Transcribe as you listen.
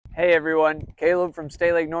Hey everyone, Caleb from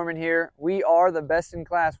Stay Lake Norman here. We are the best in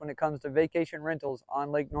class when it comes to vacation rentals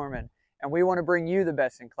on Lake Norman, and we want to bring you the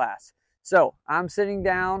best in class. So I'm sitting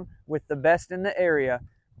down with the best in the area,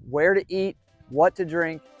 where to eat, what to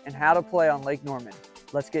drink, and how to play on Lake Norman.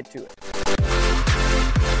 Let's get to it.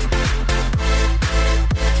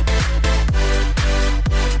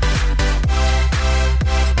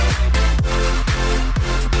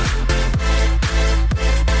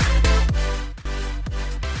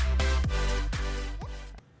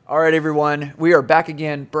 All right, everyone, we are back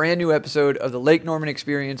again. Brand new episode of the Lake Norman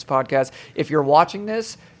Experience podcast. If you're watching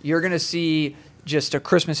this, you're going to see just a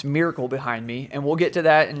Christmas miracle behind me, and we'll get to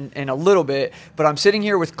that in a little bit. But I'm sitting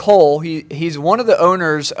here with Cole. He's one of the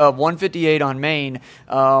owners of 158 on Main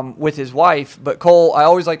with his wife. But Cole, I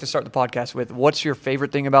always like to start the podcast with, what's your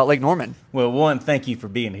favorite thing about Lake Norman? Well, one, thank you for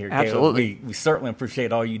being here, Absolutely. Caleb. We certainly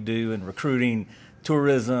appreciate all you do in recruiting,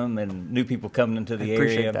 tourism, and new people coming into the area.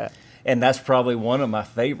 Appreciate that. And that's probably one of my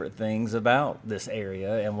favorite things about this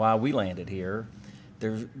area and why we landed here.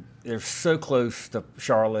 They're so close to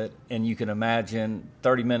Charlotte, and you can imagine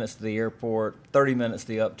 30 minutes to the airport, 30 minutes to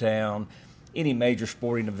the uptown, any major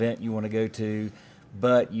sporting event you want to go to,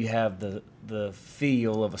 but you have the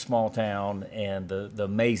feel of a small town and the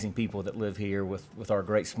amazing people that live here with our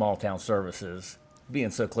great small town services, being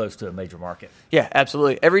so close to a major market. Yeah,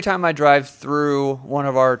 absolutely. Every time I drive through one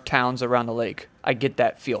of our towns around the lake, I get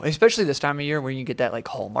that feel, especially this time of year when you get that like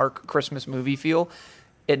Hallmark Christmas movie feel.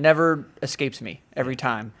 It never escapes me every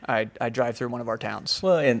time I drive through one of our towns.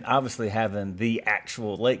 Well, and obviously having the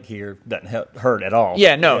actual lake here doesn't hurt at all.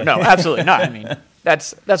 Yeah, no, absolutely not. I mean,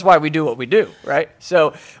 that's why we do what we do, right?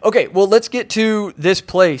 So, okay, well, let's get to this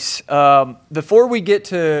place. Before we get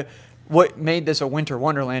to what made this a winter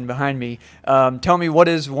wonderland behind me, tell me, what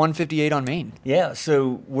is 158 on Main? Yeah,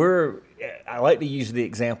 so I like to use the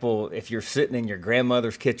example, if you're sitting in your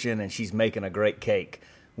grandmother's kitchen and she's making a great cake,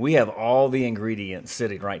 we have all the ingredients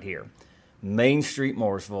sitting right here. Main Street,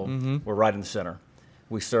 Mooresville, we're right in the center.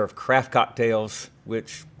 We serve craft cocktails,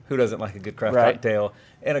 which who doesn't like a good craft cocktail,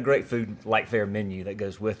 and a great food light fare menu that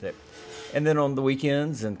goes with it. And then on the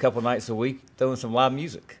weekends and a couple nights a week, throwing some live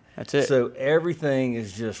music. That's it. So everything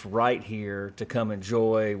is just right here to come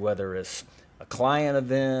enjoy, whether it's a client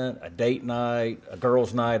event, a date night, a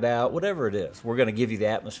girls' night out, whatever it is. We're going to give you the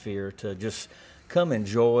atmosphere to just come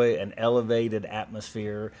enjoy an elevated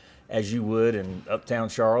atmosphere as you would in uptown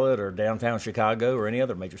Charlotte or downtown Chicago or any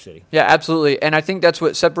other major city. Yeah, absolutely. And I think that's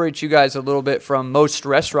what separates you guys a little bit from most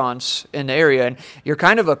restaurants in the area. And you're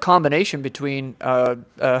kind of a combination between a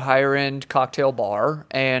higher-end cocktail bar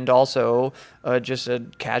and also just a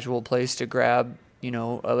casual place to grab,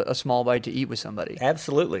 a small bite to eat with somebody.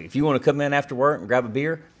 Absolutely. If you want to come in after work and grab a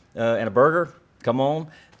beer and a burger, come on.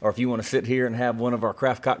 Or if you want to sit here and have one of our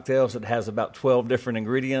craft cocktails that has about 12 different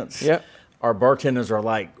ingredients, our bartenders are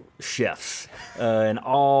like chefs, and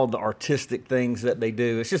all the artistic things that they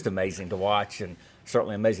do. It's just amazing to watch and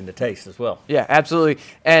certainly amazing to taste as well. Yeah, absolutely.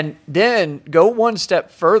 And then go one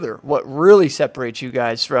step further. What really separates you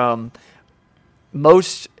guys from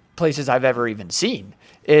most places I've ever even seen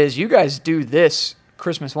is you guys do this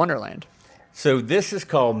Christmas Wonderland. So this is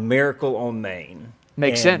called Miracle on Main.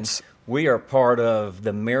 Makes sense. We are part of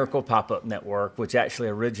the Miracle Pop-Up Network, which actually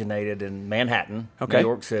originated in Manhattan, New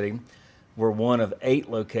York City. We're one of 8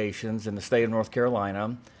 locations in the state of North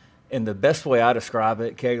Carolina. And the best way I describe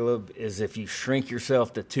it, Caleb, is if you shrink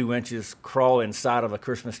yourself to 2 inches, crawl inside of a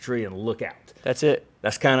Christmas tree and look out. That's it.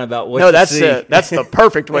 That's kind of about what you see. That's the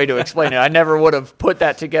perfect way to explain it. I never would have put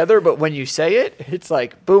that together, but when you say it, it's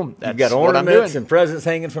like, boom, that's You've got what I'm doing. ornaments and presents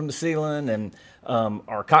hanging from the ceiling, and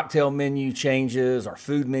our cocktail menu changes, our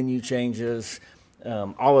food menu changes.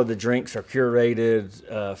 All of the drinks are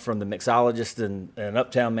curated from the mixologist in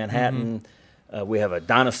uptown Manhattan. We have a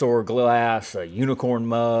dinosaur glass, a unicorn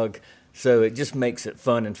mug. So it just makes it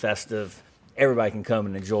fun and festive. Everybody can come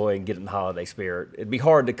and enjoy and get in the holiday spirit. It'd be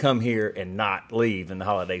hard to come here and not leave in the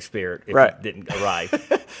holiday spirit if you didn't arrive.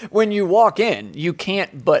 When you walk in, you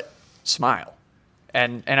can't but smile.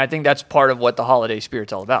 And I think that's part of what the holiday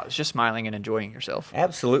spirit's all about. It's just smiling and enjoying yourself.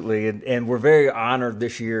 Absolutely. And we're very honored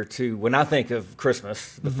this year, too. When I think of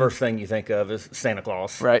Christmas, the first thing you think of is Santa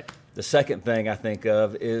Claus. Right. The second thing I think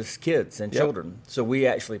of is kids and children. So we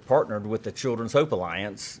actually partnered with the Children's Hope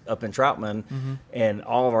Alliance up in Troutman, and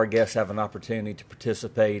all of our guests have an opportunity to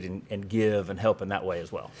participate and give and help in that way as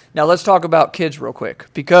well. Now let's talk about kids real quick,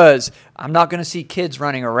 because I'm not going to see kids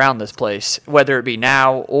running around this place, whether it be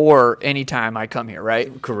now or anytime I come here,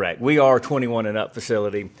 right? Correct. We are a 21 and up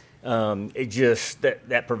facility. It just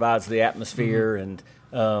that provides the atmosphere, and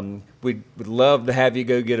we'd love to have you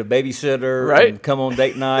go get a babysitter and come on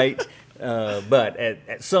date night. But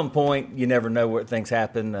at some point, you never know where things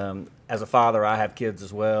happen. As a father, I have kids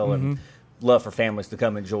as well, and love for families to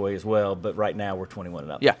come enjoy as well. But right now, we're 21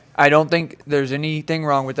 and up. Yeah, I don't think there's anything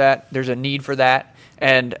wrong with that. There's a need for that.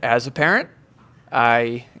 And as a parent,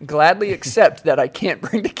 I gladly accept that I can't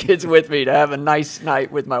bring the kids with me to have a nice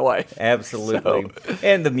night with my wife. Absolutely. So.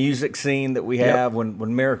 And the music scene that we have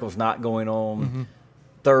when Miracle's not going on,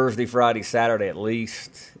 Thursday, Friday, Saturday at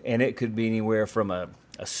least, and it could be anywhere from a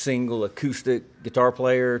single acoustic guitar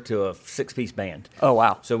player to a 6-piece band. Oh,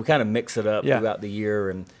 wow. So we kind of mix it up throughout the year,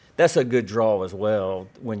 and that's a good draw as well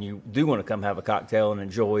when you do want to come have a cocktail and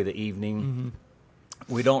enjoy the evening.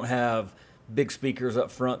 We don't have big speakers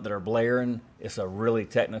up front that are blaring. It's a really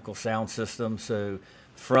technical sound system, so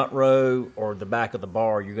front row or the back of the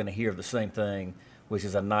bar, you're going to hear the same thing, which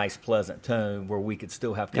is a nice, pleasant tone where we could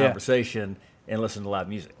still have conversation and listen to live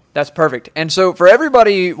music. That's perfect. And so for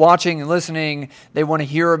everybody watching and listening, they want to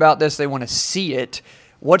hear about this, they want to see it.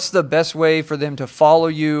 What's the best way for them to follow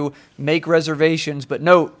you, make reservations? But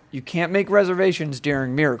note, you can't make reservations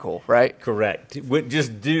during Miracle, right? Correct.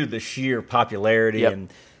 Just due to the sheer popularity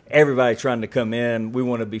and everybody trying to come in, we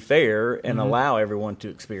want to be fair and allow everyone to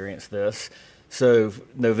experience this. So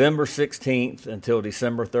November 16th until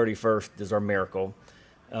December 31st is our Miracle.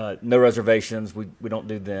 No reservations. We don't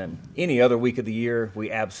do then. Any other week of the year,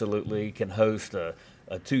 we absolutely can host a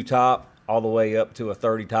 2-top all the way up to a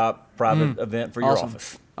 30-top private event for your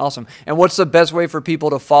office. Awesome. And what's the best way for people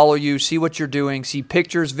to follow you, see what you're doing, see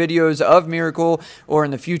pictures, videos of Miracle, or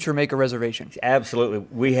in the future make a reservation? Absolutely.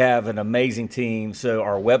 We have an amazing team. So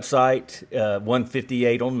our website,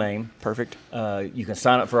 158 on Main. Perfect. You can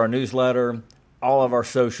sign up for our newsletter. All of our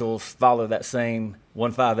socials follow that same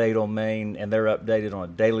 158 on Main, and they're updated on a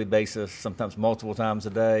daily basis, sometimes multiple times a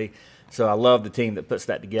day. So I love the team that puts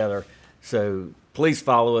that together. So please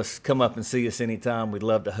follow us. Come up and see us anytime. We'd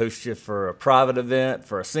love to host you for a private event,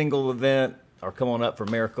 for a single event, or come on up for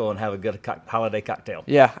Miracle and have a good holiday cocktail.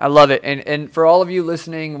 Yeah, I love it. And for all of you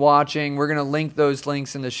listening, watching, we're going to link those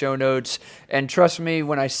links in the show notes. And trust me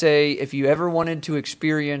when I say if you ever wanted to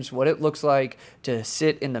experience what it looks like to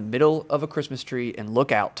sit in the middle of a Christmas tree and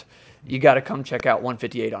look out, you got to come check out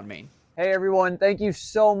 158 on Main. Hey, everyone. Thank you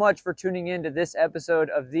so much for tuning in to this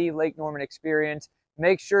episode of the Lake Norman Experience.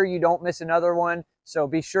 Make sure you don't miss another one. So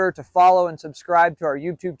be sure to follow and subscribe to our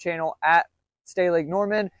YouTube channel at Stay Lake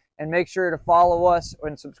Norman. And make sure to follow us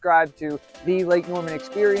and subscribe to the Lake Norman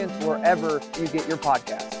Experience wherever you get your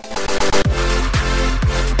podcasts.